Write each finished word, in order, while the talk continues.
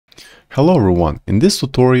Hello everyone, in this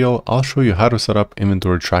tutorial I'll show you how to set up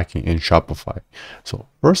inventory tracking in Shopify. So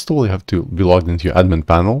first of all, you have to be logged into your admin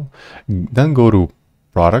panel, then go to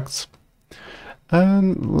products,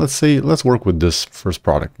 and let's work with this first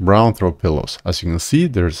product, brown throw pillows. As you can see,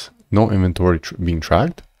 there's no inventory being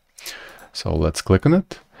tracked. So let's click on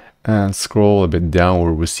it and scroll a bit down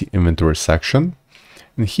where we see inventory section.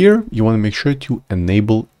 And here you want to make sure to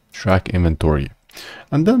enable track inventory,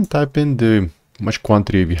 and then type in the much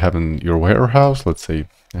quantity you have in your warehouse. Let's say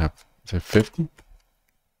you have 50.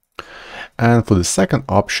 And for the second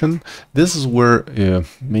option, this is where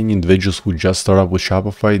many individuals who just start up with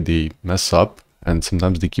Shopify, they mess up and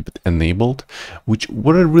sometimes they keep it enabled, which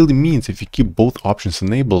what it really means, if you keep both options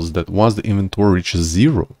enabled, is that once the inventory reaches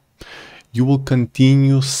 0, you will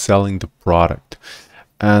continue selling the product.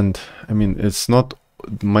 And I mean,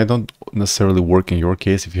 might not necessarily work in your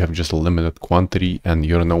case if you have just a limited quantity and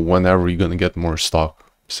you don't know whenever you're going to get more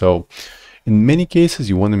stock. So in many cases,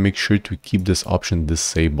 you want to make sure to keep this option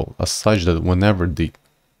disabled, as such that whenever the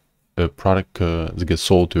product gets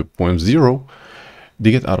sold to point 0, they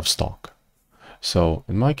get out of stock. So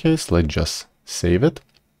in my case, let's just save it.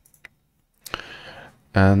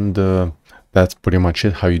 And that's pretty much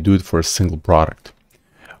it, how you do it for a single product.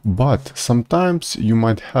 But sometimes you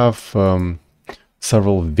might have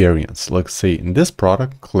several variants. Let's say in this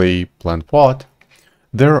product, clay plant pot,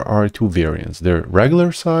 there are 2 variants. They're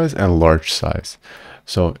regular size and large size.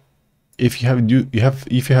 So if you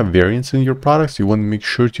have variants in your products, you want to make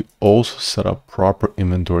sure to also set up proper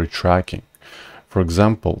inventory tracking. For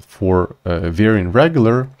example, for variant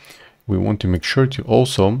regular, we want to make sure to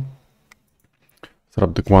also set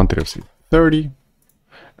up the quantity of 30,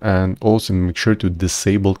 and also make sure to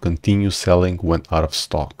disable continue selling when out of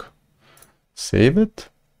stock. Save it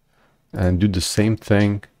and do the same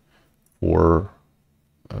thing for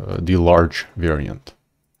the large variant.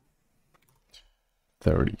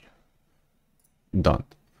 30. Done.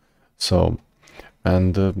 So,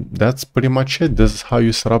 and that's pretty much it. This is how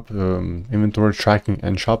you set up inventory tracking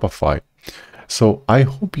in Shopify. So I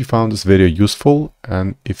hope you found this video useful,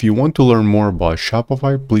 and if you want to learn more about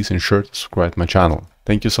Shopify, please ensure to subscribe to my channel.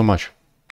 Thank you so much.